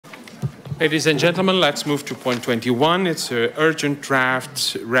Ladies and gentlemen, let's move to point 21. It's an urgent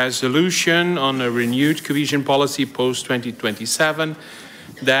draft resolution on a renewed cohesion policy post-2027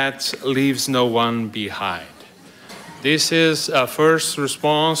 that leaves no one behind. This is a first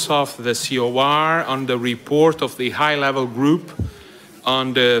response of the COR on the report of the high-level group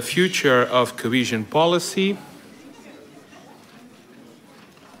on the future of cohesion policy.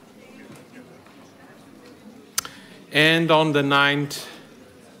 And on the 9th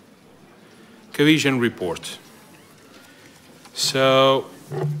cohesion report. So,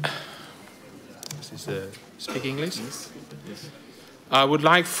 this is the speaking list. Yes. I would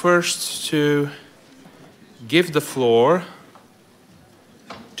like first to give the floor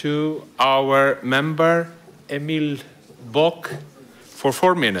to our member, Emil Bock, for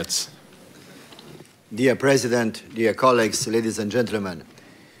 4 minutes. Dear President, dear colleagues, ladies and gentlemen,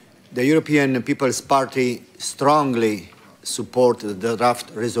 the European People's Party strongly supports the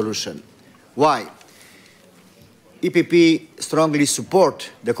draft resolution. Why? EPP strongly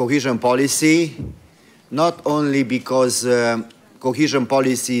supports the cohesion policy, not only because cohesion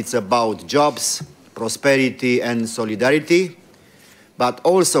policy is about jobs, prosperity and solidarity, but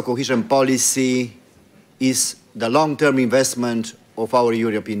also cohesion policy is the long-term investment of our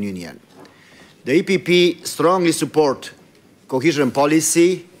European Union. The EPP strongly supports cohesion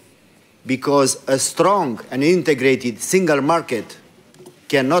policy because a strong and integrated single market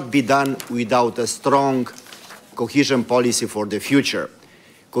cannot be done without a strong cohesion policy for the future.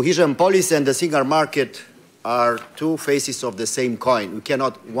 Cohesion policy and the single market are two faces of the same coin. We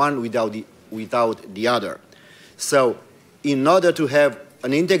cannot one without the other. So in order to have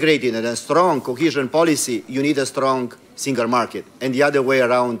an integrated and a strong cohesion policy, you need a strong single market. And the other way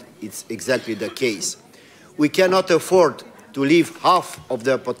around, it's exactly the case. We cannot afford to leave half of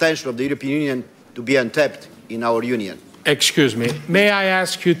the potential of the European Union to be untapped in our union. Excuse me, may I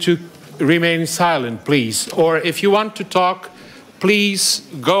ask you to remain silent, please? Or if you want to talk, please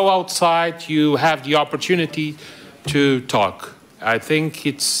go outside. You have the opportunity to talk. I think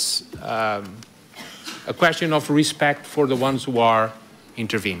it's a question of respect for the ones who are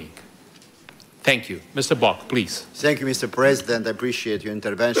intervening. Thank you. Mr. Bock, please. Thank you, Mr. President. I appreciate your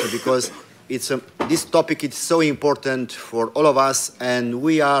intervention because this topic is so important for all of us, and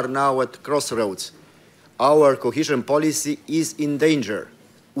we are now at crossroads. Our cohesion policy is in danger.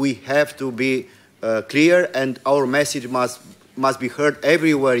 We have to be clear, and our message must be heard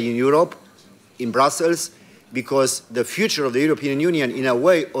everywhere in Europe, in Brussels, because the future of the European Union, in a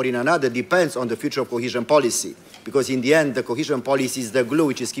way or in another, depends on the future of cohesion policy. Because in the end, the cohesion policy is the glue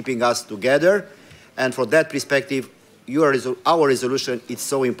which is keeping us together, and from that perspective, our resolution is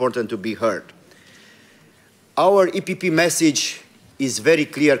so important to be heard. Our EPP message is very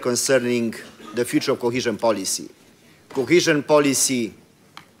clear concerning the future of cohesion policy. Cohesion policy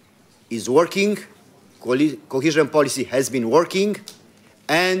is working, cohesion policy has been working,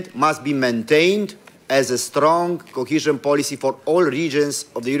 and must be maintained as a strong cohesion policy for all regions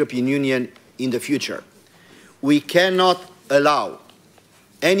of the European Union in the future. We cannot allow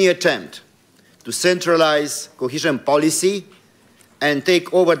any attempt to centralize cohesion policy and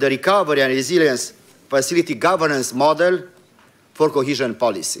take over the recovery and resilience facility governance model for cohesion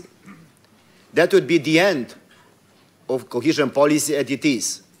policy. That would be the end of cohesion policy as it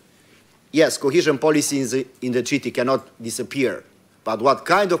is. Yes, cohesion policy in the treaty cannot disappear, but what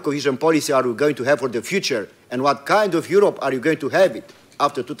kind of cohesion policy are we going to have for the future, and what kind of Europe are you going to have it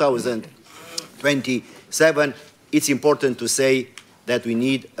after 2027? It's important to say that we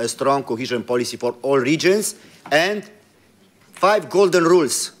need a strong cohesion policy for all regions, and 5 golden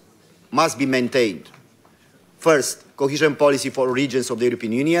rules must be maintained. First, cohesion policy for regions of the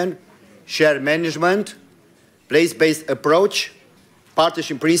European Union, shared management, place-based approach,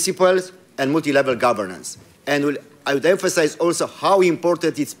 partnership principles, and multi-level governance. And I would emphasize also how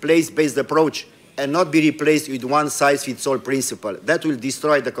important is place-based approach and not be replaced with one-size-fits-all principle. That will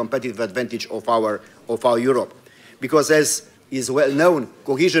destroy the competitive advantage of our Europe. Because as is well known,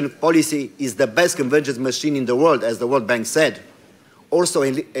 cohesion policy is the best convergence machine in the world, as the World Bank said. Also,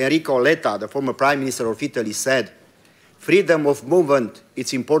 Enrico Letta, the former Prime Minister of Italy, said, freedom of movement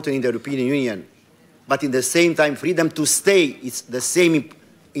is important in the European Union, but in the same time, freedom to stay is the same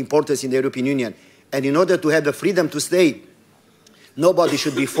importance in the European Union. And in order to have the freedom to stay, nobody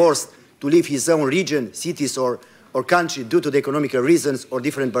should be forced to leave his own region, cities, or country due to the economic reasons or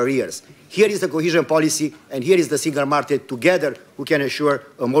different barriers. Here is the cohesion policy, and here is the single market together who can assure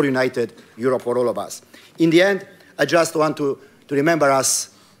a more united Europe for all of us. In the end, I just want to remember us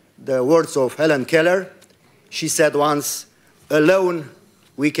the words of Helen Keller. She said once, alone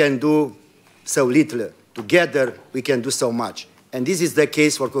we can do so little, together we can do so much. And this is the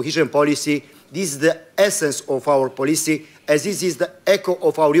case for cohesion policy. This is the essence of our policy, as this is the echo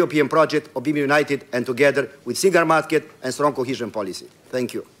of our European project of being united and together with single market and strong cohesion policy.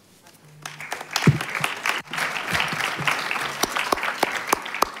 Thank you.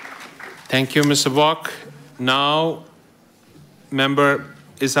 Thank you, Mr. Bock. Now, Member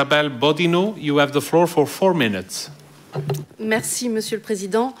Isabelle Bodino, you have the floor for 4 minutes. Merci, Monsieur le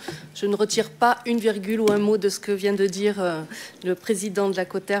Président. Je ne retire pas une virgule ou un mot de ce que vient de dire le président de la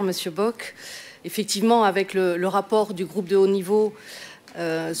COTER, Monsieur Bock. Effectivement, avec le rapport du groupe de haut niveau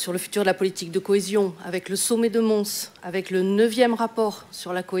sur le futur de la politique de cohésion, avec le sommet de Mons, avec le 9e rapport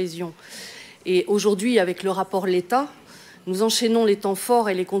sur la cohésion, et aujourd'hui avec le rapport l'État, nous enchaînons les temps forts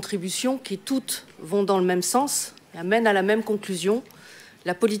et les contributions qui toutes vont dans le même sens et amènent à la même conclusion.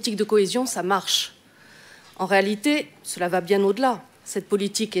 La politique de cohésion, ça marche. En réalité, cela va bien au-delà. Cette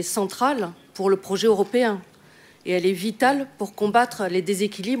politique est centrale pour le projet européen et elle est vitale pour combattre les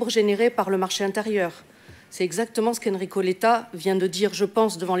déséquilibres générés par le marché intérieur. C'est exactement ce qu'Enrico Letta vient de dire, je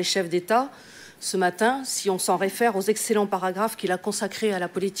pense, devant les chefs d'État ce matin, si on s'en réfère aux excellents paragraphes qu'il a consacrés à la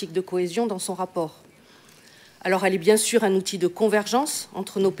politique de cohésion dans son rapport. Alors, elle est bien sûr un outil de convergence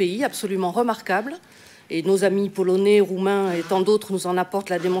entre nos pays absolument remarquable, et nos amis polonais, roumains et tant d'autres nous en apportent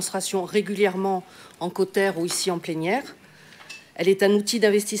la démonstration régulièrement en COTER ou ici en plénière. Elle est un outil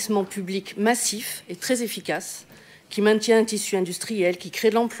d'investissement public massif et très efficace qui maintient un tissu industriel, qui crée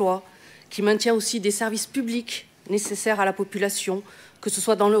de l'emploi, qui maintient aussi des services publics nécessaires à la population, que ce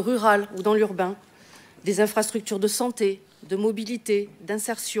soit dans le rural ou dans l'urbain, des infrastructures de santé, de mobilité,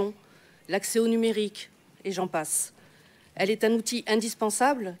 d'insertion, l'accès au numérique, et j'en passe. Elle est un outil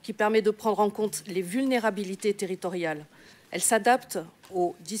indispensable qui permet de prendre en compte les vulnérabilités territoriales. Elle s'adapte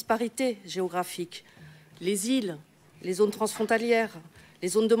aux disparités géographiques, les îles, les zones transfrontalières, les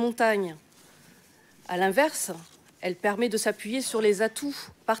zones de montagne. À l'inverse, elle permet de s'appuyer sur les atouts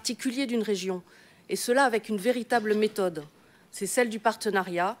particuliers d'une région, et cela avec une véritable méthode. C'est celle du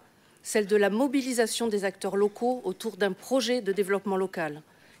partenariat, celle de la mobilisation des acteurs locaux autour d'un projet de développement local.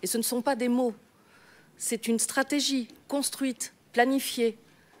 Et ce ne sont pas des mots. C'est une stratégie construite, planifiée.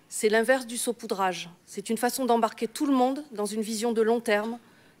 C'est l'inverse du saupoudrage. C'est une façon d'embarquer tout le monde dans une vision de long terme,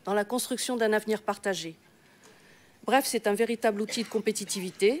 dans la construction d'un avenir partagé. Bref, c'est un véritable outil de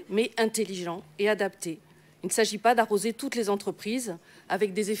compétitivité, mais intelligent et adapté. Il ne s'agit pas d'arroser toutes les entreprises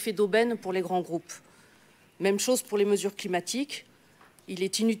avec des effets d'aubaine pour les grands groupes. Même chose pour les mesures climatiques. Il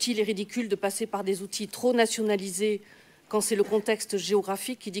est inutile et ridicule de passer par des outils trop nationalisés quand c'est le contexte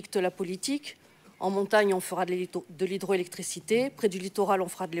géographique qui dicte la politique. En montagne, on fera de l'hydroélectricité. Près du littoral, on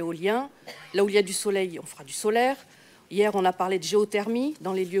fera de l'éolien. Là où il y a du soleil, on fera du solaire. Hier, on a parlé de géothermie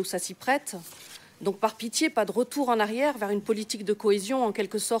dans les lieux où ça s'y prête. Donc, par pitié, pas de retour en arrière vers une politique de cohésion en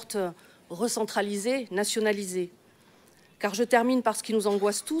quelque sorte recentralisée, nationalisée. Car je termine par ce qui nous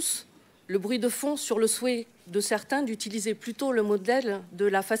angoisse tous, le bruit de fond sur le souhait de certains d'utiliser plutôt le modèle de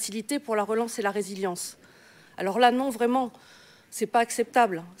la facilité pour la relance et la résilience. Alors là, non, vraiment, ce n'est pas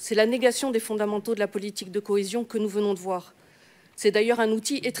acceptable. C'est la négation des fondamentaux de la politique de cohésion que nous venons de voir. C'est d'ailleurs un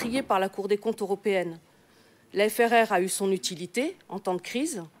outil étrillé par la Cour des comptes européenne. La FRR a eu son utilité en temps de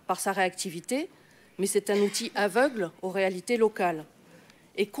crise, par sa réactivité, mais c'est un outil aveugle aux réalités locales.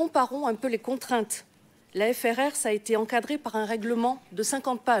 Et comparons un peu les contraintes. La FRR, ça a été encadré par un règlement de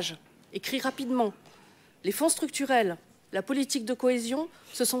 50 pages, écrit rapidement. Les fonds structurels, la politique de cohésion,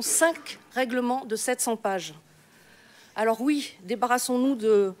 ce sont 5 règlements de 700 pages. Alors oui, débarrassons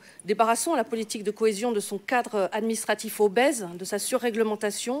la politique de cohésion de son cadre administratif obèse, de sa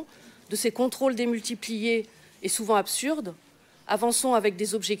surréglementation, de ses contrôles démultipliés et souvent absurdes. Avançons avec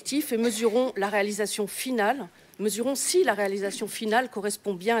des objectifs et mesurons la réalisation finale. Mesurons si la réalisation finale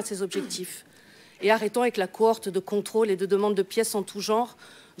correspond bien à ces objectifs. Et arrêtons avec la cohorte de contrôle et de demande de pièces en tout genre,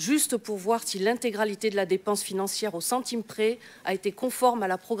 juste pour voir si l'intégralité de la dépense financière au centime près a été conforme à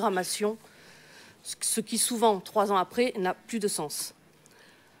la programmation, ce qui souvent, 3 ans après, n'a plus de sens.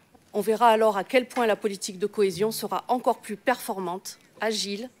 On verra alors à quel point la politique de cohésion sera encore plus performante,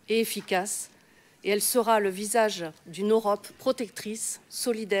 agile et efficace, et elle sera le visage d'une Europe protectrice,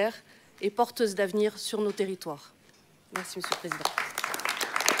 solidaire et porteuse d'avenir sur nos territoires. Merci, Monsieur le Président.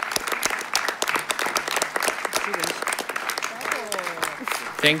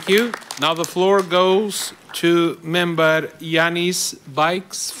 Thank you. Now the floor goes to Member Yanis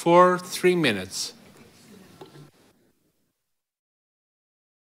Bikes for 3 minutes.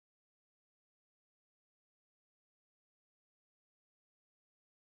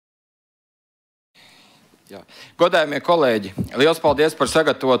 Godājamie kolēģi, liels paldies par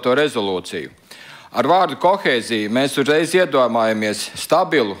sagatavoto rezolūciju. Ar vārdu kohēzija mēs uzreiz iedomājamies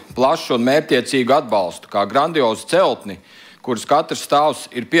stabilu, plašu un mērķtiecīgu atbalstu, kā grandiozu celtni, kuras katrs stāvs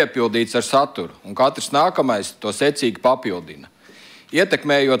ir piepildīts ar saturu, un katrs nākamais to secīgi papildina.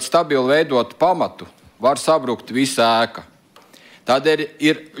 Ietekmējot stabilu veidotu pamatu, var sabrukt visa ēka. Tādēļ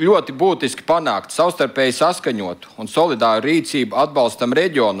ir ļoti būtiski panākt savstarpēji saskaņotu un solidāru rīcību atbalstam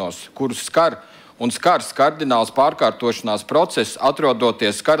reģionos, kurus skars kardināls pārkārtošanās process,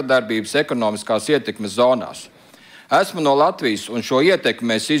 atrodoties karadarbības ekonomiskās ietekmes zonās. Esmu no Latvijas, un šo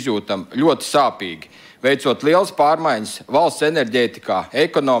ietekmi mēs izjūtam ļoti sāpīgi, veicot lielas pārmaiņas valsts enerģētikā,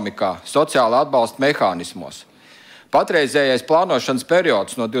 ekonomikā, sociāla atbalsta mehānismos. Patreizējais plānošanas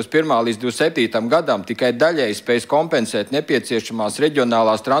periods no 21. līdz 27. gadam tikai daļēji spējas kompensēt nepieciešamās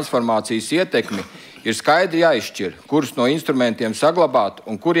reģionālās transformācijas ietekmi, ir skaidri jāizšķir, kurus no instrumentiem saglabāt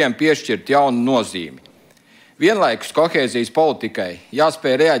un kuriem piešķirt jaunu nozīmi. Vienlaikus kohēzijas politikai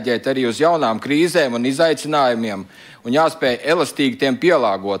jāspēj reaģēt arī uz jaunām krīzēm un izaicinājumiem un jāspēj elastīgi tiem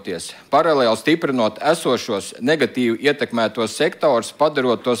pielāgoties, paralēli stiprinot esošos negatīvi ietekmētos sektorus,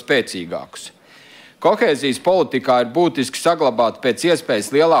 padarot tos spēcīgākus. Kohēzijas politikā ir būtiski saglabāt pēc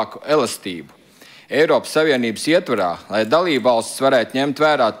iespējas lielāku elastību Eiropas Savienības ietvarā, lai dalībvalstis varētu ņemt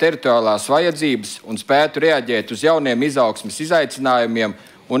vērā teritoriālās vajadzības un spētu reaģēt uz jauniem izaugsmes izaicinājumiem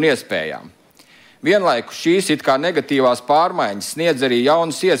un iespējām. Vienlaikus šīs it kā negatīvās pārmaiņas sniedz arī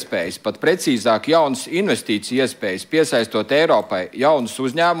jaunas iespējas, pat precīzāk jaunas investīciju iespējas, piesaistot Eiropai jaunus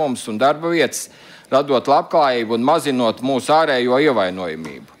uzņēmumus un darba vietas, radot labklājību un mazinot mūsu ārējo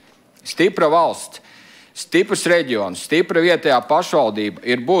ievainojamību. Stipra valsts, stiprs reģions, stipra vietējā pašvaldība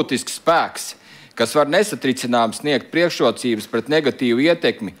ir būtisks spēks, kas var nesatricinām sniegt priekšrocības pret negatīvu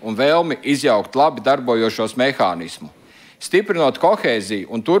ietekmi un vēlmi izjaukt labi darbojošos mehānismu. Stiprinot kohēziju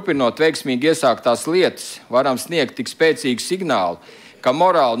un turpinot veiksmīgi iesāktās lietas, varam sniegt tik spēcīgu signālu, ka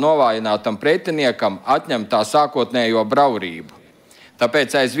morāli novājinātam pretiniekam atņem tā sākotnējo braurību.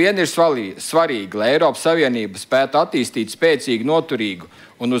 Tāpēc aizvien ir svarīgi, lai Eiropas Savienība spētu attīstīt spēcīgu, noturīgu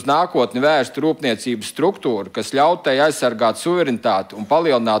un uz nākotni vērstu rūpniecības struktūru, kas ļauj tai aizsargāt suverenitāti un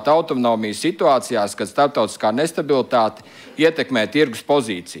palielināt autonomiju situācijās, kad starptautiskā nestabilitāte ietekmē tirgus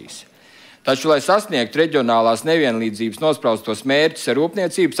pozīcijas. Taču, lai sasniegtu reģionālās nevienlīdzības nospraustos mērķus ar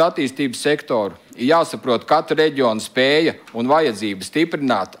rūpniecības attīstības sektoru, ir jāsaprot katra reģiona spēja un vajadzība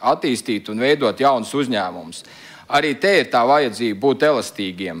stiprināt, attīstīt un veidot jaunus uzņēmumus. Arī te ir tā vajadzība būt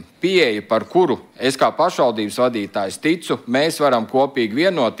elastīgiem. Pieeja, par kuru es kā pašvaldības vadītājs ticu, mēs varam kopīgi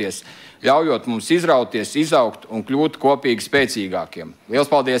vienoties, ļaujot mums izrauties, izaugt un kļūt kopīgi spēcīgākiem.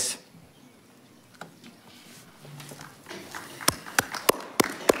 Lielas paldies!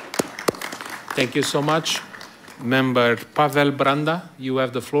 Thank you so much. Member Pavel Branda, you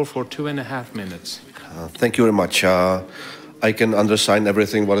have the floor for 2.5 minutes. Thank you very much. I can understand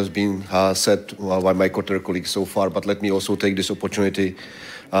everything what has been said by my Coter colleagues so far, but let me also take this opportunity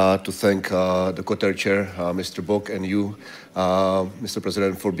to thank the Coter chair, Mr. Bok, and you, Mr.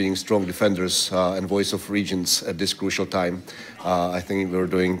 President, for being strong defenders and voice of regions at this crucial time. I think we're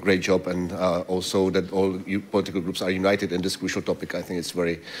doing a great job, and also that all political groups are united in this crucial topic. I think it's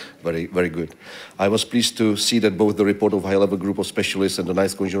very, very, very good. I was pleased to see that both the report of high-level group of specialists and the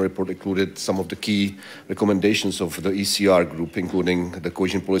nice cohesion report included some of the key recommendations of the ECR group, including the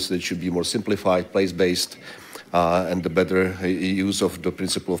cohesion policy that should be more simplified, place-based, and the better use of the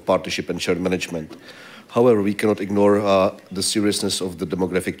principle of partnership and shared management. However, we cannot ignore the seriousness of the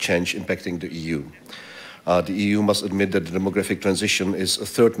demographic change impacting the EU. The EU must admit that the demographic transition is a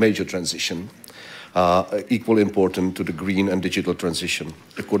third major transition, equally important to the green and digital transition.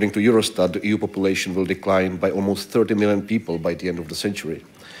 According to Eurostat, the EU population will decline by almost 30 million people by the end of the century,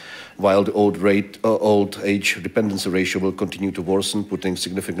 while the old age dependency ratio will continue to worsen, putting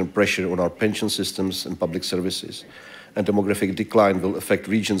significant pressure on our pension systems and public services. And demographic decline will affect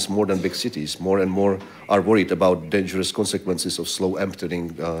regions more than big cities. More and more are worried about dangerous consequences of slow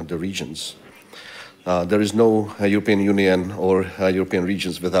emptying the regions. There is no European Union or European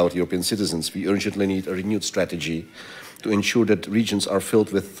regions without European citizens. We urgently need a renewed strategy to ensure that regions are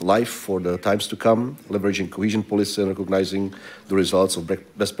filled with life for the times to come, leveraging cohesion policy and recognizing the results of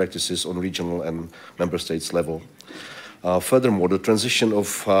best practices on regional and member states level. Furthermore, the transition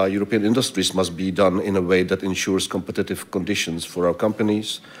of European industries must be done in a way that ensures competitive conditions for our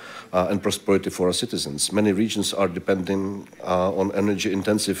companies and prosperity for our citizens. Many regions are depending on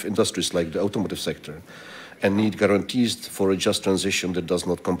energy-intensive industries like the automotive sector and need guarantees for a just transition that does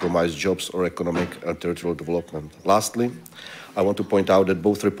not compromise jobs or economic and territorial development. Lastly, I want to point out that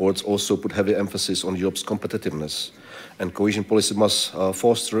both reports also put heavy emphasis on Europe's competitiveness, and cohesion policy must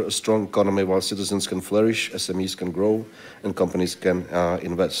foster a strong economy while citizens can flourish, SMEs can grow, and companies can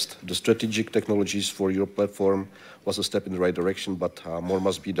invest. The Strategic Technologies for Europe platform was a step in the right direction, but more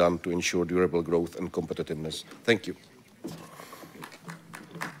must be done to ensure durable growth and competitiveness. Thank you.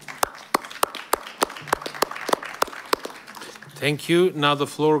 Thank you. Now the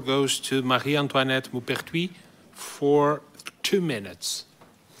floor goes to Marie-Antoinette Maupertuis for 2 minutes.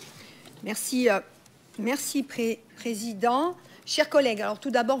 Merci, merci Président. Chers collègues, alors tout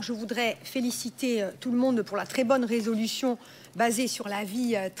d'abord, je voudrais féliciter tout le monde pour la très bonne résolution basée sur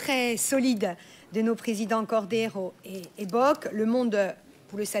l'avis très solide de nos présidents Cordero et Bock. Le monde,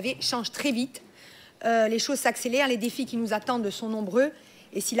 vous le savez, change très vite. Les choses s'accélèrent, les défis qui nous attendent sont nombreux.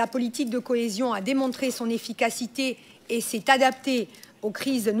 Et si la politique de cohésion a démontré son efficacité et s'est adaptée aux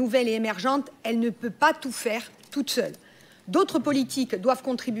crises nouvelles et émergentes, elle ne peut pas tout faire toute seule. D'autres politiques doivent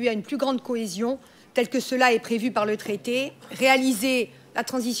contribuer à une plus grande cohésion, tel que cela est prévu par le traité, réaliser la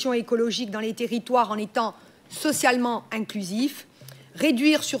transition écologique dans les territoires en étant socialement inclusif,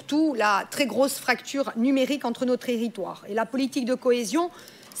 réduire surtout la très grosse fracture numérique entre nos territoires. Et la politique de cohésion,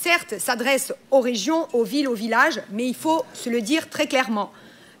 certes, s'adresse aux régions, aux villes, aux villages, mais il faut se le dire très clairement.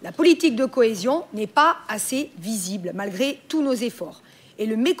 La politique de cohésion n'est pas assez visible, malgré tous nos efforts. Et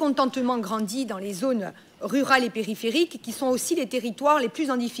le mécontentement grandit dans les zones rurales et périphériques, qui sont aussi les territoires les plus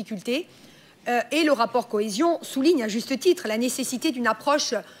en difficulté. Et le rapport Cohésion souligne à juste titre la nécessité d'une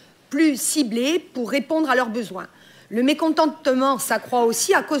approche plus ciblée pour répondre à leurs besoins. Le mécontentement s'accroît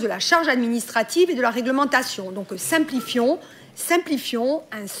aussi à cause de la charge administrative et de la réglementation. Donc simplifions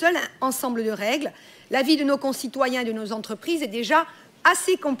un seul ensemble de règles. La vie de nos concitoyens et de nos entreprises est déjà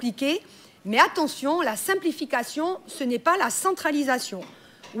assez compliqué, mais attention, la simplification, ce n'est pas la centralisation.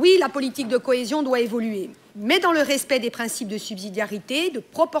 Oui, la politique de cohésion doit évoluer, mais dans le respect des principes de subsidiarité, de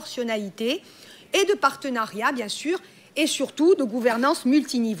proportionnalité et de partenariat, bien sûr, et surtout de gouvernance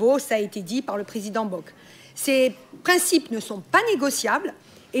multiniveau, ça a été dit par le président Bock. Ces principes ne sont pas négociables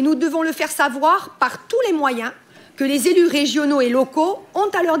et nous devons le faire savoir par tous les moyens que les élus régionaux et locaux ont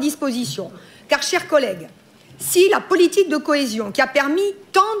à leur disposition. Car, chers collègues, si la politique de cohésion, qui a permis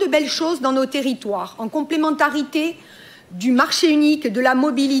tant de belles choses dans nos territoires, en complémentarité du marché unique, de la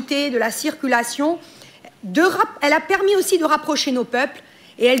mobilité, de la circulation, elle a permis aussi de rapprocher nos peuples,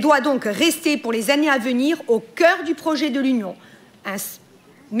 et elle doit donc rester pour les années à venir au cœur du projet de l'Union.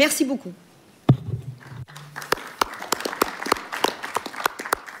 Merci beaucoup.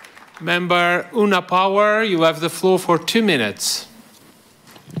 Member Una Power, you have the floor for 2 minutes.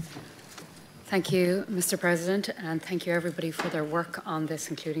 Thank you, Mr. President, and thank you everybody for their work on this,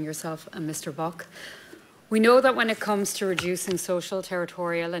 including yourself and Mr. Bock. We know that when it comes to reducing social,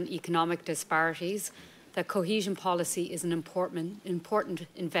 territorial and economic disparities, that cohesion policy is an important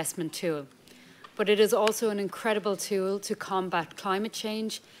investment tool. But it is also an incredible tool to combat climate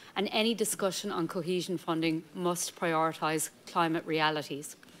change, and any discussion on cohesion funding must prioritise climate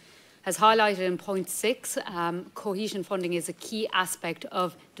realities. As highlighted in point 6, cohesion funding is a key aspect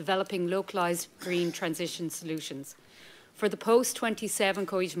of developing localised green transition solutions. For the post-27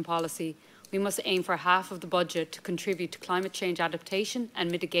 cohesion policy, we must aim for half of the budget to contribute to climate change adaptation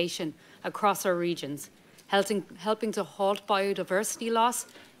and mitigation across our regions, helping to halt biodiversity loss,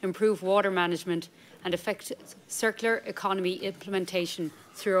 improve water management and affect circular economy implementation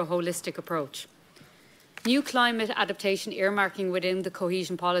through a holistic approach. New climate adaptation earmarking within the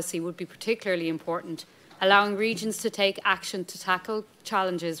cohesion policy would be particularly important, allowing regions to take action to tackle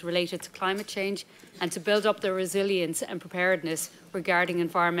challenges related to climate change and to build up their resilience and preparedness regarding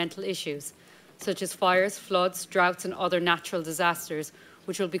environmental issues, such as fires, floods, droughts and other natural disasters,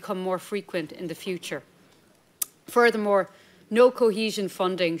 which will become more frequent in the future. Furthermore, no cohesion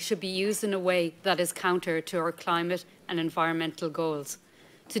funding should be used in a way that is counter to our climate and environmental goals.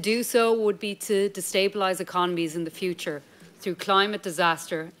 To do so would be to destabilise economies in the future through climate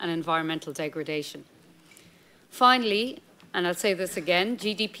disaster and environmental degradation. Finally, and I'll say this again,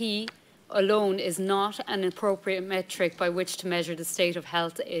 GDP alone is not an appropriate metric by which to measure the state of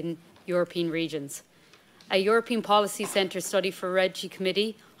health in European regions. A European Policy Centre study for Regi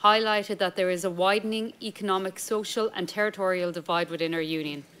Committee highlighted that there is a widening economic, social and territorial divide within our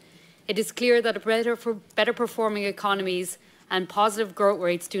union. It is clear that better performing economies and positive growth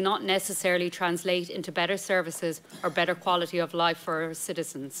rates do not necessarily translate into better services or better quality of life for our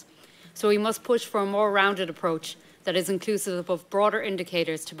citizens. So we must push for a more rounded approach that is inclusive of broader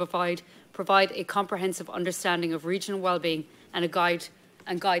indicators to provide a comprehensive understanding of regional well-being and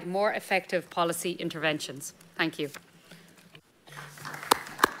guide more effective policy interventions. Thank you.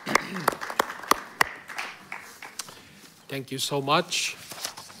 Thank you so much.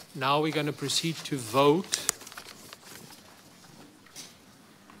 Now we're going to proceed to vote.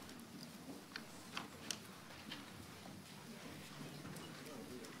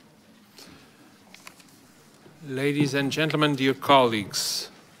 Ladies and gentlemen, dear colleagues,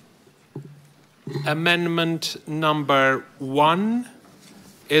 amendment number 1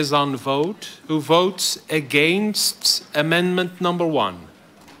 is on vote? Who votes against amendment number 1?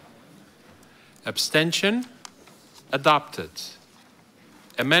 Abstention? Adopted.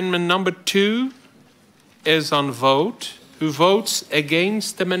 Amendment number 2 is on vote. Who votes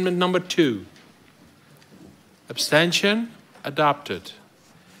against amendment number 2? Abstention? Adopted.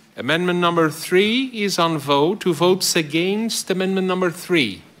 Amendment number 3 is on vote. Who votes against amendment number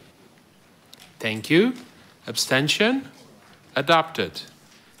 3? Thank you. Abstention? Adopted.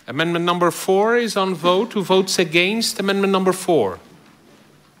 Amendment number 4 is on vote. Who votes against amendment number 4?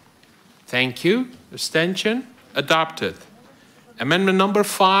 Thank you. Abstention? Adopted. Amendment number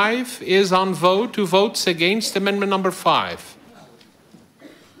 5 is on vote. Who votes against amendment number 5?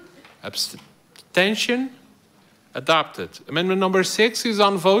 Abstention? Adopted. Amendment number 6 is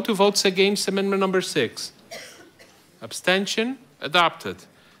on vote. Who votes against amendment number 6? Abstention? Adopted.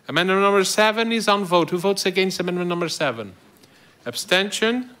 Amendment number 7 is on vote. Who votes against amendment number 7?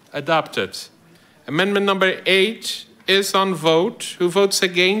 Abstention? Adopted. Amendment number 8 is on vote. Who votes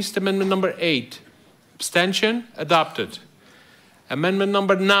against amendment number 8? Abstention? Adopted. Amendment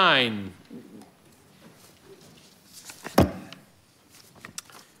number 9.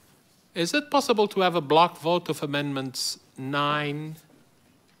 Is it possible to have a block vote of amendments 9,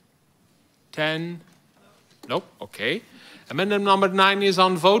 10? Nope, okay. Amendment number 9 is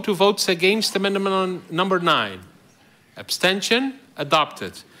on vote. Who votes against amendment number 9? Abstention?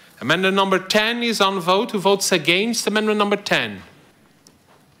 Adopted. Amendment number 10 is on vote. Who votes against amendment number 10?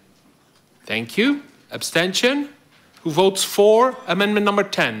 Thank you. Abstention? Who votes for amendment number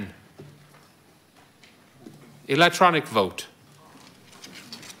 10? Electronic vote.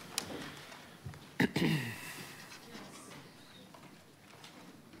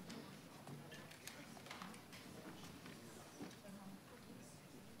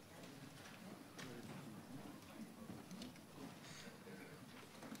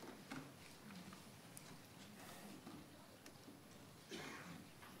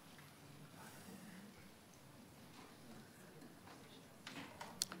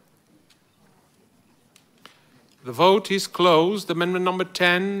 The vote is closed. Amendment number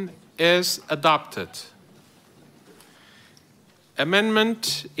 10 is adopted.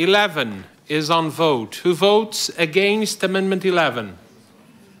 Amendment 11 is on vote. Who votes against amendment 11?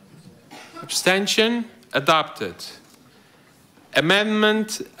 Abstention? Adopted.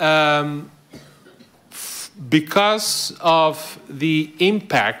 Amendment, because of the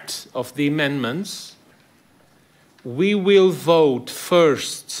impact of the amendments, we will vote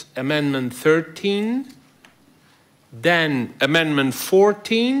first amendment 13, then amendment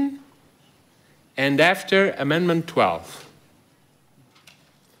 14, and after amendment 12.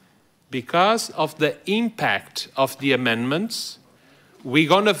 Because of the impact of the amendments, we're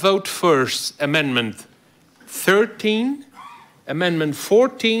going to vote first amendment 13, amendment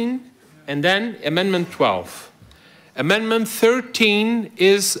 14, and then amendment 12. Amendment 13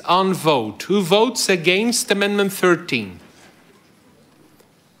 is on vote. Who votes against amendment 13?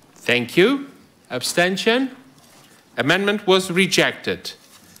 Thank you. Abstention? Amendment was rejected.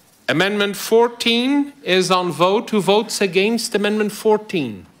 Amendment 14 is on vote. Who votes against amendment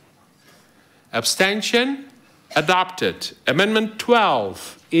 14? Abstention? Adopted. Amendment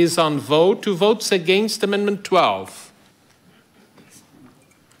 12 is on vote. Who votes against amendment 12?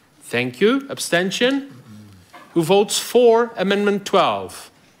 Thank you. Abstention? Who votes for amendment 12?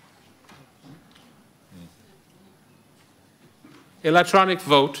 Electronic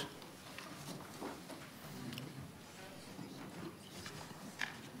vote.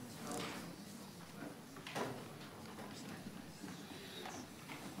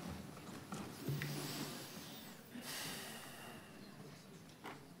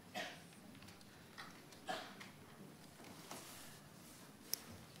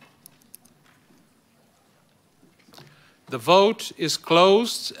 The vote is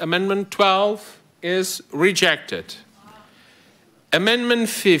closed. Amendment 12 is rejected. Amendment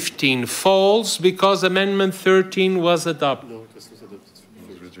 15 falls because Amendment 13 was adopted. No, it was adopted. It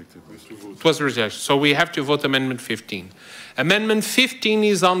was rejected. It was rejected. So we have to vote Amendment 15. Amendment 15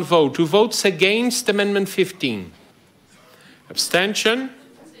 is on vote. Who votes against Amendment 15? Abstention?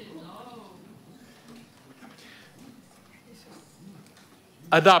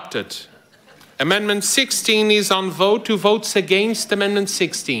 Adopted. Amendment 16 is on vote. Who votes against Amendment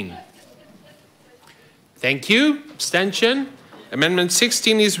 16? Thank you. Abstention? Amendment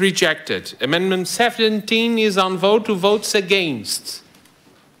 16 is rejected. Amendment 17 is on vote. Who votes against?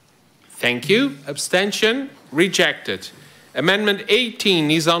 Thank you. Abstention? Rejected. Amendment 18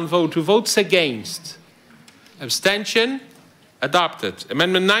 is on vote. Who votes against? Abstention? Adopted.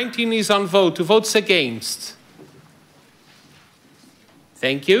 Amendment 19 is on vote. Who votes against?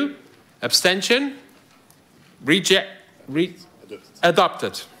 Thank you. Abstention?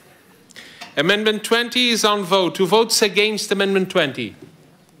 Adopted. Amendment 20 is on vote. Who votes against Amendment 20?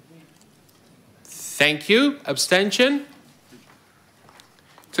 Thank you. Abstention?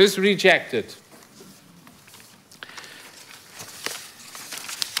 It is rejected.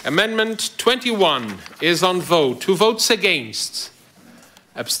 Amendment 21 is on vote. Who votes against?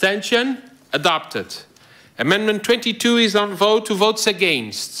 Abstention? Adopted. Amendment 22 is on vote. Who votes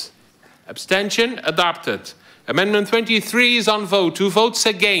against? Abstention? Adopted. Amendment 23 is on vote. Who votes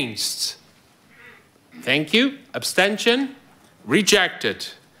against? Thank you. Abstention? Rejected.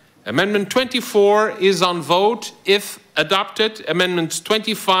 Amendment 24 is on vote. If adopted, amendments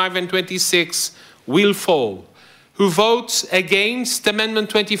 25 and 26 will fall. Who votes against Amendment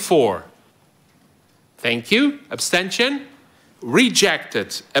 24? Thank you. Abstention?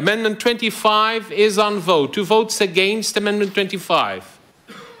 Rejected. Amendment 25 is on vote. Who votes against Amendment 25?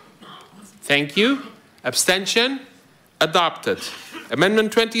 Thank you. Abstention? Adopted.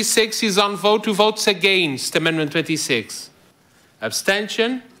 Amendment 26 is on vote. Who votes against Amendment 26?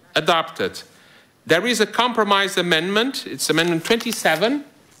 Abstention? Adopted. There is a compromise amendment. It's Amendment 27.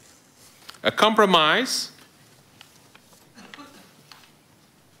 A compromise.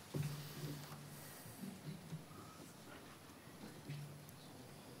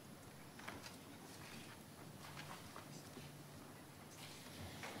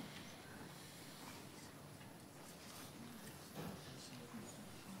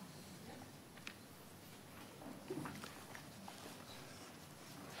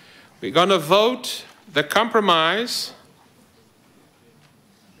 We're going to vote the compromise.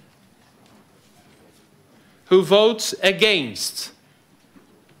 Who votes against?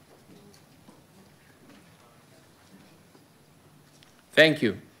 Thank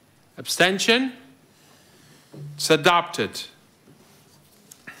you. Abstention? It's adopted.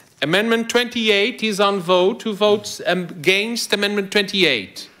 Amendment 28 is on vote. Who votes against Amendment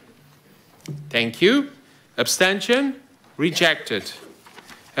 28? Thank you. Abstention? Rejected.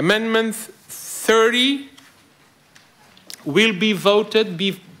 Amendment 30 will be voted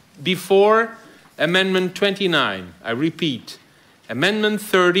before Amendment 29. I repeat, Amendment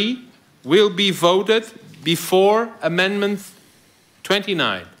 30 will be voted before Amendment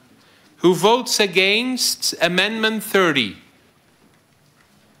 29. Who votes against Amendment 30?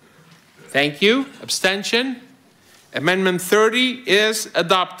 Thank you. Abstention? Amendment 30 is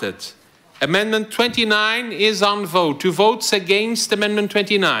adopted. Amendment 29 is on vote. Who votes against Amendment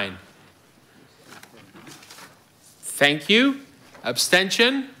 29? Thank you.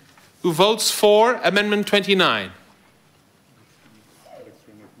 Abstention? Who votes for Amendment 29?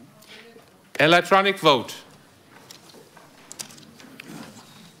 Electronic vote.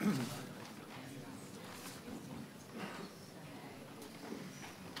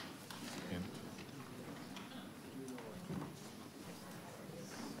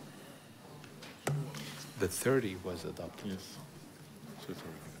 The 30 was adopted. Yes.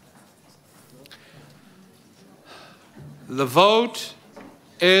 The vote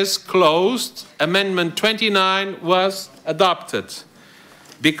is closed. Amendment 29 was adopted.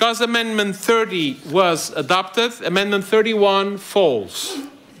 Because Amendment 30 was adopted, Amendment 31 falls.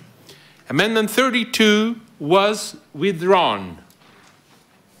 Amendment 32 was withdrawn.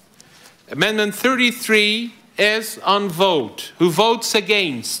 Amendment 33 is on vote. Who votes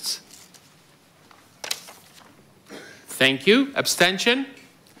against? Thank you. Abstention?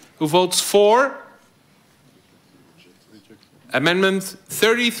 Who votes for? Amendment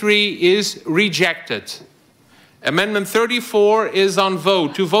 33 is rejected. Amendment 34 is on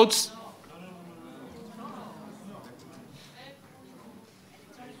vote. Who votes?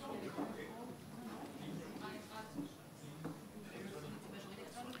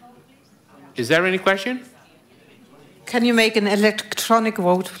 Is there any question? Can you make an electronic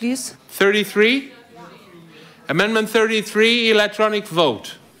vote, please? 33? Amendment 33, electronic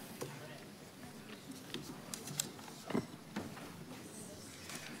vote.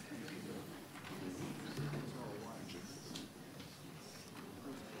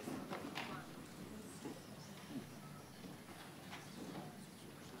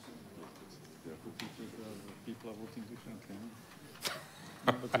 People are voting differently.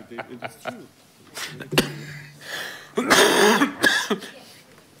 But it's true.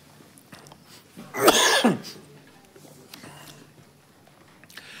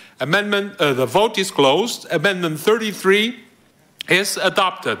 The vote is closed. Amendment 33 is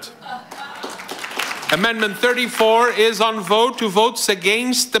adopted. Amendment 34 is on vote. Who votes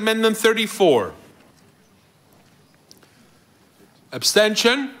against Amendment 34?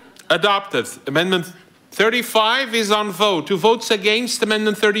 Abstention? Adopted. Amendment 35 is on vote. Who votes against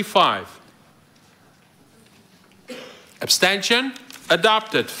Amendment 35? Abstention?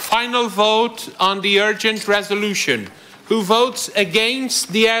 Adopted. Final vote on the urgent resolution. Who votes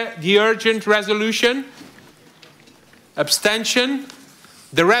against the urgent resolution? Abstention?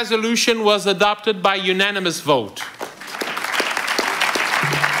 The resolution was adopted by unanimous vote.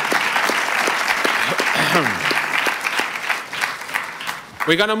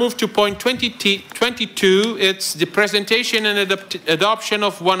 We're going to move to point 22. It's the presentation and adoption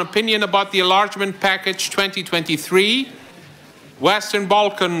of one opinion about the Enlargement Package 2023, Western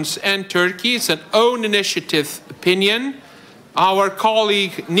Balkans and Turkey. It's an own initiative opinion. Our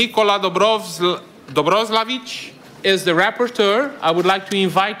colleague Nikola DOBROSLAVIĆ is the rapporteur. I would like to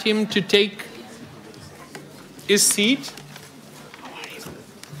invite him to take his seat.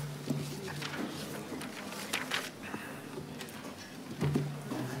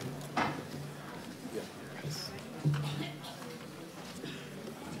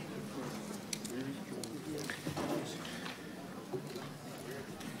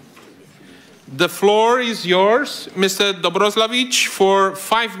 The floor is yours, Mr. DOBROSLAVIČ, for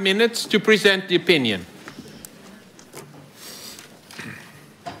 5 minutes to present the opinion.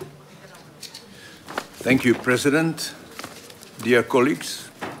 Thank you, President. Dear colleagues,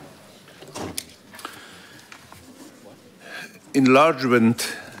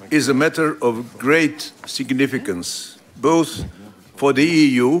 enlargement is a matter of great significance, both for the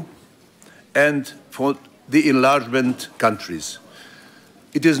EU and for the enlargement countries.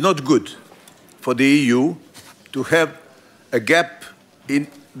 It is not good for the EU to have a gap in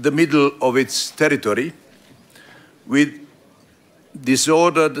the middle of its territory with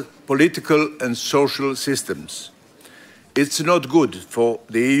disordered political and social systems. It's not good for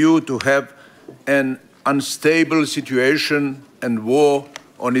the EU to have an unstable situation and war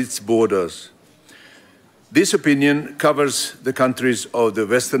on its borders. This opinion covers the countries of the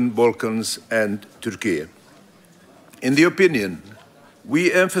Western Balkans and Türkiye. In the opinion,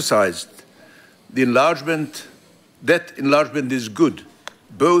 we emphasized that enlargement is good,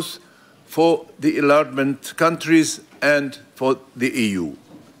 both for the enlargement countries and for the EU.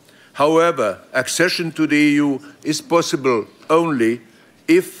 However, accession to the EU is possible only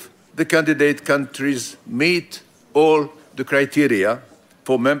if the candidate countries meet all the criteria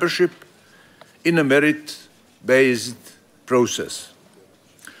for membership in a merit-based process.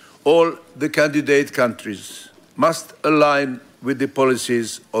 All the candidate countries must align with the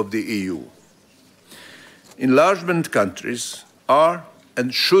policies of the EU. Enlargement countries are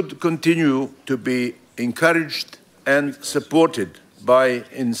and should continue to be encouraged and supported by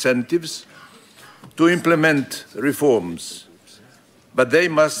incentives to implement reforms, but they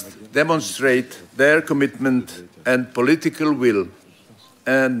must demonstrate their commitment and political will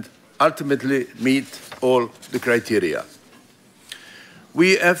and ultimately meet all the criteria.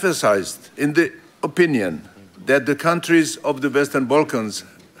 We emphasized in the opinion that the countries of the Western Balkans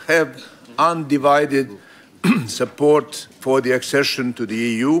have undivided support for the accession to the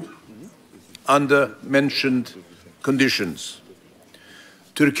EU under mentioned conditions.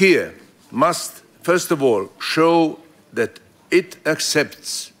 Turkey must, first of all, show that it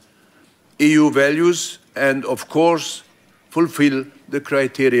accepts EU values and, of course, fulfill the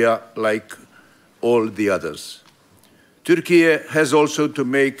criteria like all the others. Turkey has also to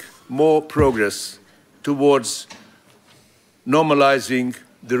make more progress towards normalizing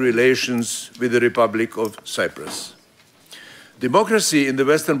the relations with the Republic of Cyprus. Democracy in the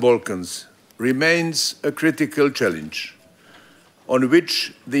Western Balkans remains a critical challenge on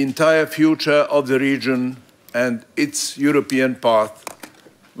which the entire future of the region and its European path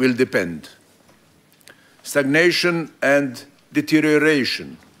will depend. Stagnation and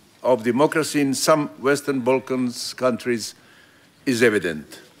deterioration of democracy in some Western Balkans countries is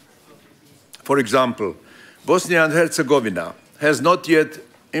evident. For example, Bosnia and Herzegovina has not yet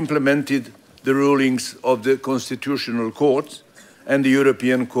implemented the rulings of the Constitutional Court and the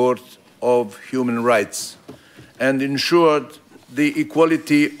European Court of Human Rights and ensured the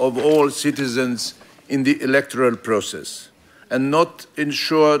equality of all citizens in the electoral process and not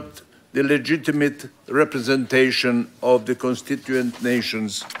ensured the legitimate representation of the constituent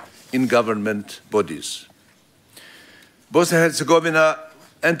nations in government bodies. Bosnia-Herzegovina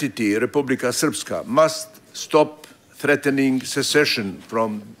entity, Republika Srpska, must stop threatening secession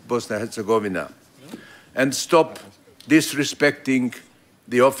from Bosnia-Herzegovina and stop disrespecting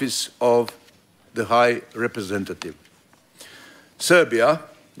the office of the High Representative. Serbia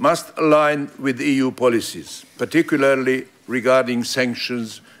must align with EU policies, particularly regarding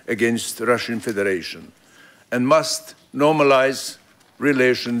sanctions against the Russian Federation, and must normalize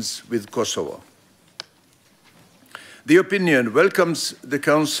relations with Kosovo. The opinion welcomes the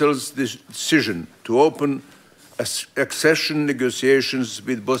Council's decision to open accession negotiations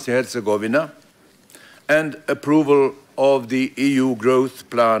with Bosnia-Herzegovina and approval of the EU growth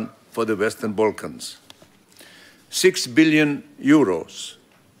plan for the Western Balkans. 6 billion euros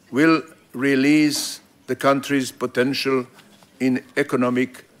will release the country's potential in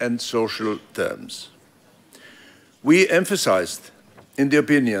economic and social terms. We emphasized in the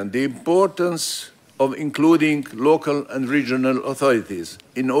opinion the importance of including local and regional authorities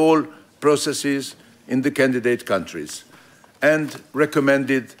in all processes in the candidate countries and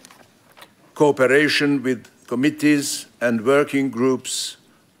recommended cooperation with committees and working groups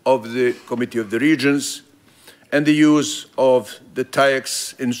of the Committee of the Regions and the use of the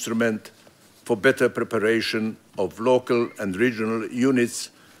TAIEX instrument for better preparation of local and regional units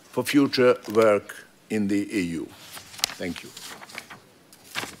for future work in the EU. Thank you.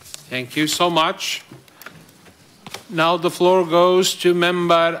 Thank you so much. Now the floor goes to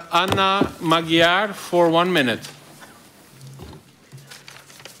Member Anna Magyar for 1 minute.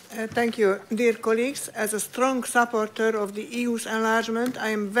 Thank you, dear colleagues. As a strong supporter of the EU's enlargement, I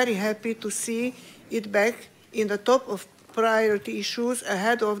am very happy to see it back in the top of priority issues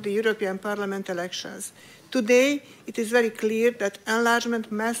ahead of the European Parliament elections. Today, it is very clear that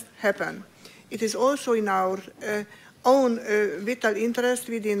enlargement must happen. It is also in our own vital interest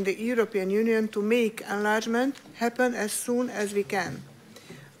within the European Union to make enlargement happen as soon as we can.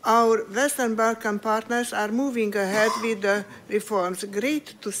 Our Western Balkan partners are moving ahead with the reforms.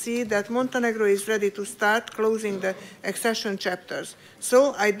 Great to see that Montenegro is ready to start closing the accession chapters.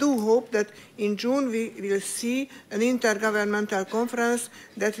 So I do hope that in June we will see an intergovernmental conference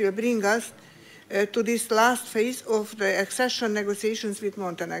that will bring us to this last phase of the accession negotiations with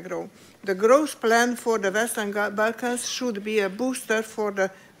Montenegro. The growth plan for the Western Balkans should be a booster for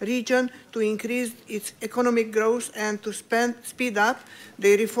the region to increase its economic growth and to speed up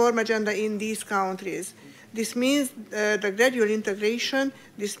the reform agenda in these countries. This means the gradual integration.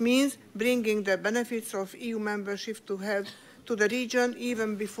 This means bringing the benefits of EU membership to the region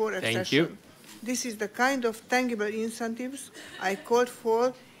even before accession. Thank you. This is the kind of tangible incentives I called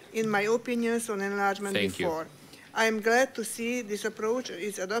for in my opinions on enlargement before. I am glad to see this approach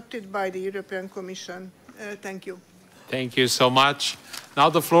is adopted by the European Commission. Thank you. Thank you so much. Now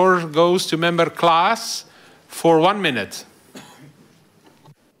the floor goes to Member Klaas for 1 minute.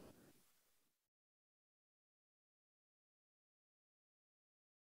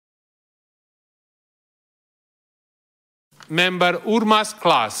 Member Urmas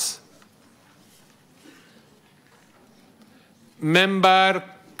Klaas. Member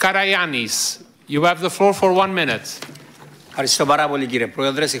Karayanis, you have the floor for 1 minute. Ευχαριστώ πάρα πολύ κύριε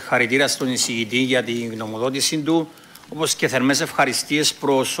Πρόεδρε. Συγχαρητήρια στον εισηγητή για την γνωμοδότηση του, όπως και θερμές ευχαριστίες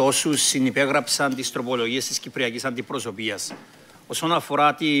προς όσους συνυπέγραψαν τις τροπολογίες της Κυπριακής Αντιπροσωπείας. Όσον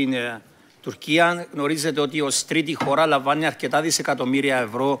αφορά την Τουρκία, γνωρίζετε ότι ως τρίτη χώρα λαμβάνει αρκετά δισεκατομμύρια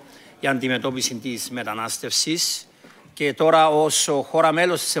ευρώ για αντιμετώπιση της μετανάστευσης και τώρα ως χώρα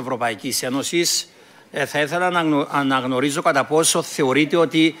μέλος της Ευρωπαϊκής Ένωσης θα ήθελα να αναγνωρίζω κατά πόσο θεωρείται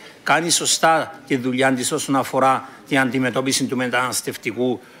ότι κάνει σωστά τη δουλειά της όσον αφορά την αντιμετώπιση του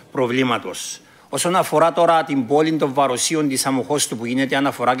μεταναστευτικού προβλήματος. Όσον αφορά τώρα την πόλη των Βαροσίων της Αμοχώστου που γίνεται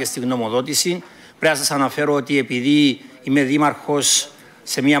αναφορά και στη γνωμοδότηση, πρέπει να σας αναφέρω ότι επειδή είμαι δήμαρχος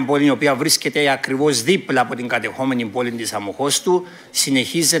σε μια πόλη η οποία βρίσκεται ακριβώς δίπλα από την κατεχόμενη πόλη της Αμοχώστου,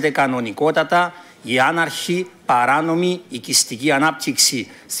 συνεχίζεται κανονικότατα η άναρχη, παράνομη, οικιστική ανάπτυξη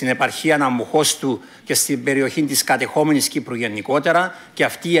στην επαρχία Αμοχώστου και στην περιοχή της κατεχόμενης Κύπρου γενικότερα, και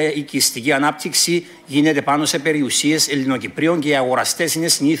αυτή η οικιστική ανάπτυξη γίνεται πάνω σε περιουσίες Ελληνοκυπρίων και οι αγοραστές είναι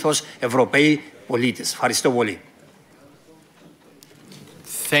συνήθως Ευρωπαίοι πολίτες. Ευχαριστώ πολύ.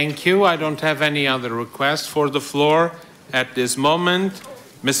 Thank you. I don't have any other request for the floor at this moment.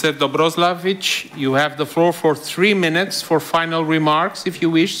 Mr. DOBROSLAVIĆ, you have the floor for 3 minutes for final remarks, if you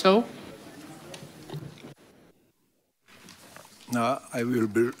wish so. I will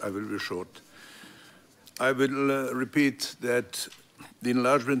be short. I will repeat that the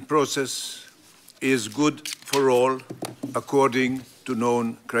enlargement process is good for all according to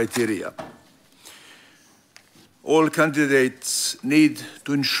known criteria. All candidates need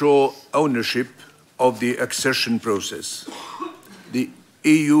to ensure ownership of the accession process. The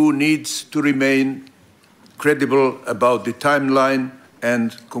EU needs to remain credible about the timeline and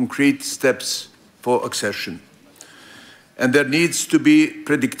concrete steps for accession. And there needs to be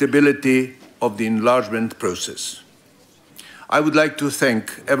predictability of the enlargement process. I would like to thank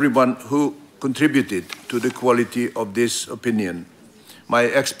everyone who contributed to the quality of this opinion. My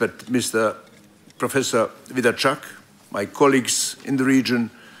expert, Professor Vidacek, my colleagues in the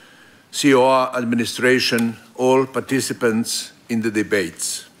region, COR administration, all participants in the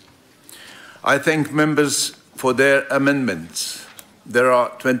debates. I thank members for their amendments. There are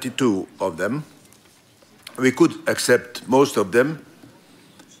 22 of them. We could accept most of them.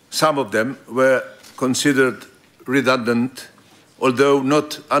 Some of them were considered redundant, although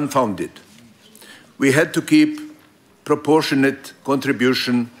not unfounded. We had to keep proportionate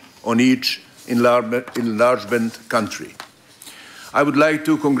contribution on each enlargement country. I would like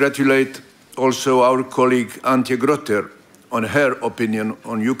to congratulate also our colleague Antje Grotter on her opinion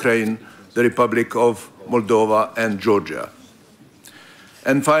on Ukraine, the Republic of Moldova and Georgia.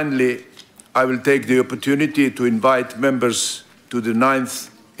 And finally, I will take the opportunity to invite members to the 9th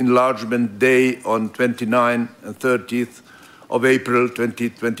Enlargement Day on 29th and 30th of April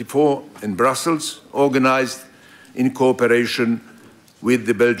 2024 in Brussels, organized in cooperation with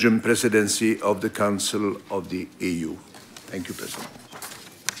the Belgian presidency of the Council of the EU. Thank you, President.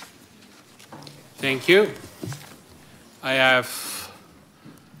 Thank you.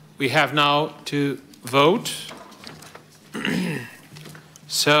 We have now to vote.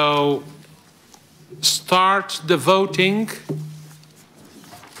 So start the voting.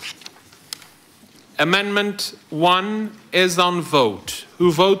 Amendment 1 is on vote.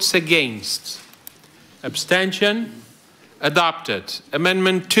 Who votes against? Abstention? Adopted.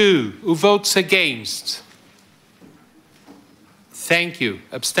 Amendment 2. Who votes against? Thank you.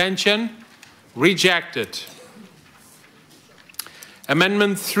 Abstention? Rejected.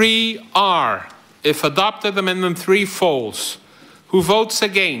 Amendment 3R. If adopted, Amendment 3 falls. Who votes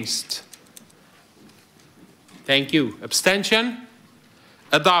against? Thank you. Abstention?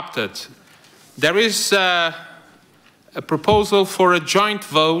 Adopted. There is a proposal for a joint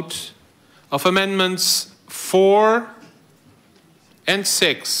vote of Amendments 4 and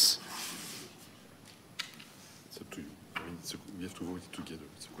 6. It's up to you. I mean, we have to vote it together.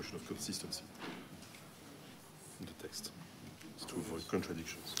 It's a question of consistency in the text. It's to avoid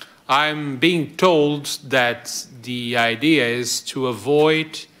contradictions. I'm being told that the idea is to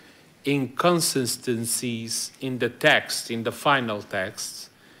avoid inconsistencies in the text, in the final text,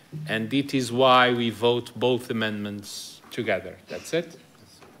 and it is why we vote both amendments together. That's it.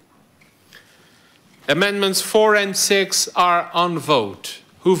 Amendments 4 and 6 are on vote.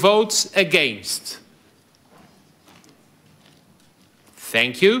 Who votes against?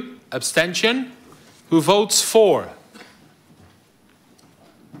 Thank you. Abstention? Who votes for?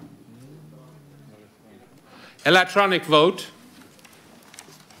 Electronic vote.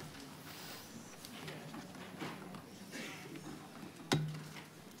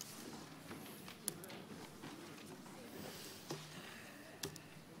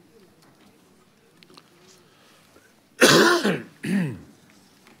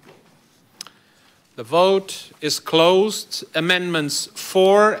 The vote is closed. Amendments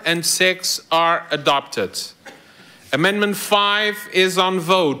 4 and 6 are adopted. Amendment 5 is on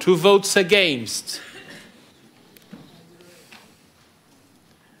vote. Who votes against?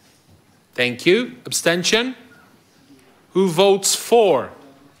 Thank you. Abstention? Who votes for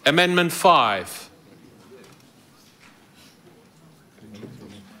Amendment 5?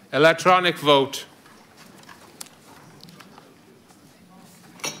 Electronic vote.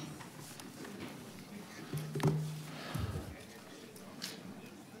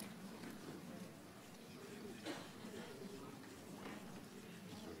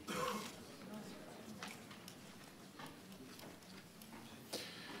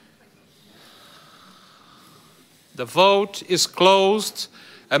 The vote is closed.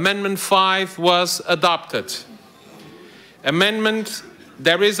 Amendment 5 was adopted.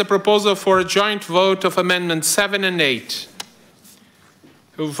 There is a proposal for a joint vote of Amendments 7 and 8.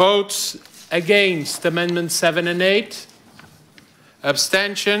 Who votes against Amendments 7 and 8?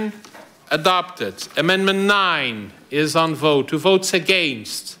 Abstention? Adopted. Amendment 9 is on vote. Who votes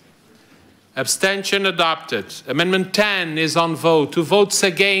against? Abstention? Adopted. Amendment 10 is on vote. Who votes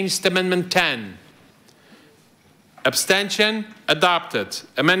against Amendment 10? Abstention? Adopted.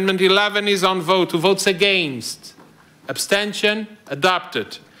 Amendment 11 is on vote. Who votes against? Abstention?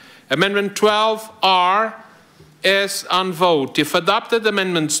 Adopted. Amendment 12R is on vote. If adopted,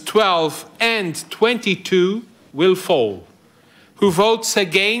 Amendments 12 and 22 will fall. Who votes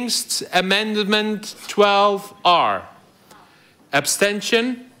against Amendment 12R?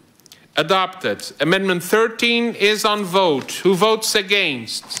 Abstention? Adopted. Amendment 13 is on vote. Who votes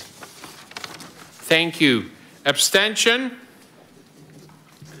against? Thank you. Abstention?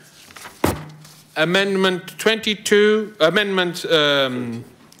 Amendment 13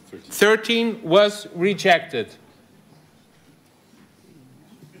 was rejected.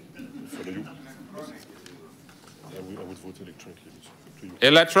 I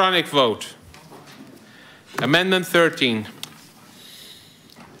Electronic vote. Amendment 13.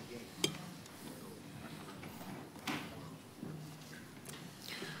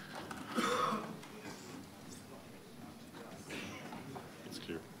 It's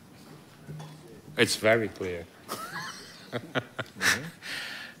clear. It's very clear.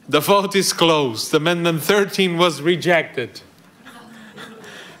 The vote is closed. Amendment 13 was rejected.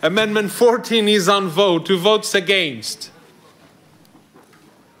 Amendment 14 is on vote. Who votes against?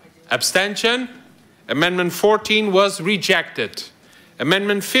 Abstention? Amendment 14 was rejected.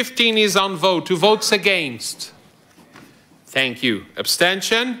 Amendment 15 is on vote. Who votes against? Thank you.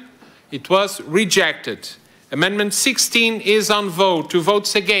 Abstention? It was rejected. Amendment 16 is on vote. Who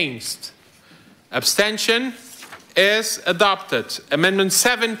votes against? Abstention? Is adopted. Amendment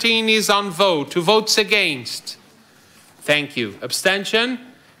 17 is on vote. Who votes against? Thank you. Abstention?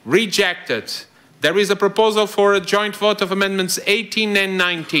 Rejected. There is a proposal for a joint vote of amendments 18 and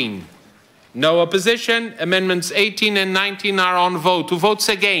 19. No opposition. Amendments 18 and 19 are on vote. Who votes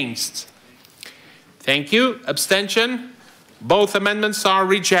against? Thank you. Abstention? Both amendments are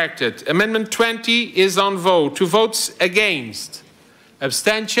rejected. Amendment 20 is on vote. Who votes against?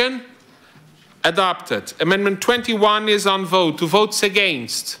 Abstention? Adopted. Amendment 21 is on vote. Who votes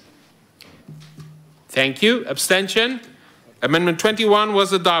against? Thank you. Abstention? Amendment 21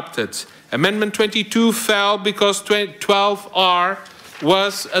 was adopted. Amendment 22 fell because 12R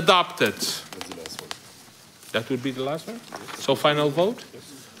was adopted. That's the last one. That would be the last one? So final vote? Yes.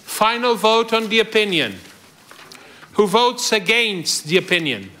 Final vote on the opinion. Who votes against the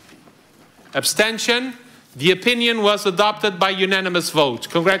opinion? Abstention? The opinion was adopted by unanimous vote.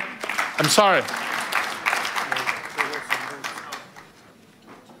 I'm sorry.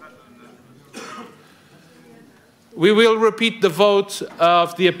 We will repeat the vote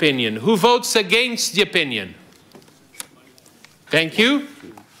of the opinion. Who votes against the opinion? Thank you.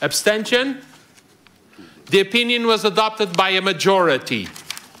 Abstention? The opinion was adopted by a majority.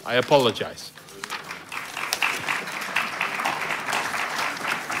 I apologize.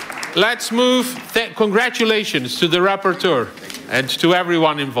 Let's move. Congratulations to the rapporteur and to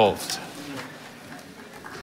everyone involved.